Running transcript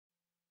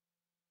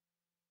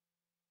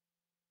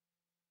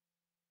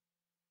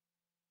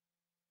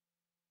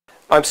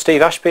I'm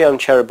Steve Ashby, I'm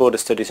Chair of Board of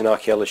Studies in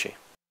Archaeology.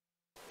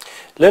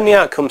 Learning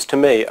outcomes to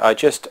me are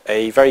just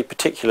a very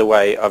particular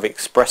way of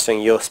expressing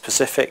your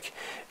specific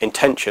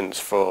intentions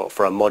for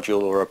a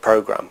module or a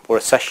program, or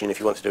a session if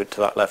you want to do it to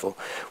that level,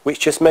 which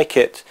just make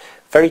it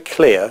very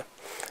clear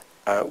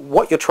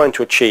what you're trying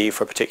to achieve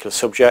for a particular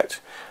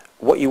subject,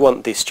 what you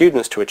want the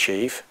students to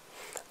achieve,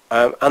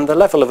 and the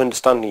level of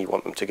understanding you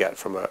want them to get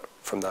from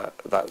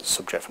that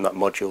subject, from that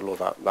module or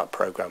that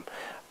program,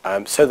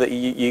 so that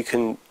you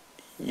can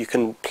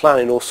plan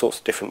in all sorts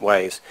of different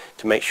ways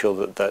to make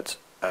sure that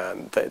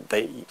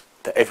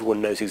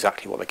everyone knows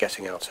exactly what they're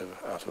getting out of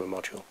a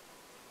module.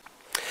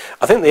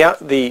 I think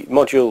the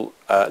module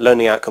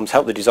learning outcomes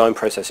help the design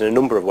process in a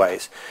number of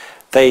ways.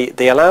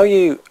 They allow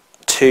you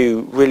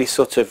to really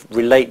sort of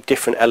relate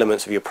different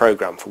elements of your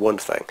program, for one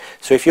thing.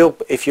 So if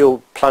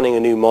you're planning a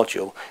new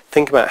module,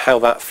 think about how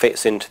that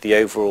fits into the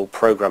overall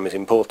program is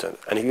important.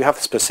 And if you have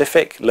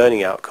specific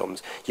learning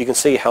outcomes, you can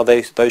see how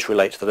those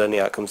relate to the learning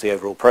outcomes of the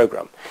overall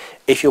program.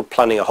 If you're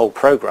planning a whole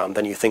program,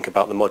 then you think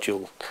about the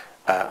module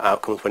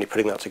outcomes when you're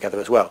putting that together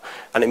as well.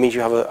 And it means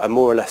you have a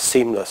more or less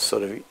seamless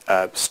sort of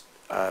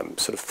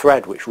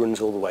thread which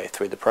runs all the way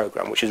through the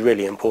program, which is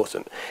really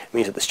important. It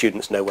means that the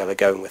students know where they're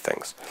going with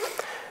things.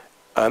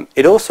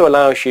 It also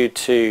allows you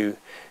to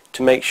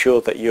make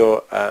sure that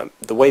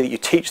the way that you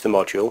teach the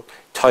module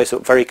ties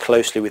up very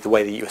closely with the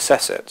way that you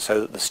assess it,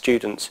 so that the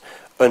students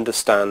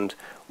understand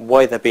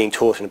why they're being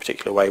taught in a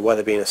particular way, why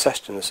they're being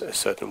assessed in a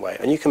certain way,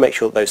 and you can make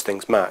sure that those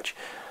things match.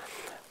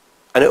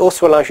 And it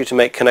also allows you to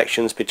make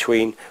connections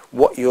between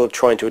what you're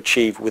trying to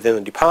achieve within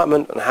the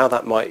department and how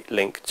that might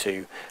link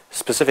to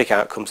specific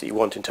outcomes that you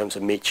want in terms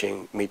of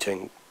meeting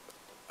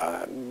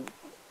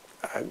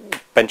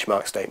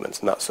benchmark statements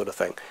and that sort of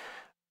thing.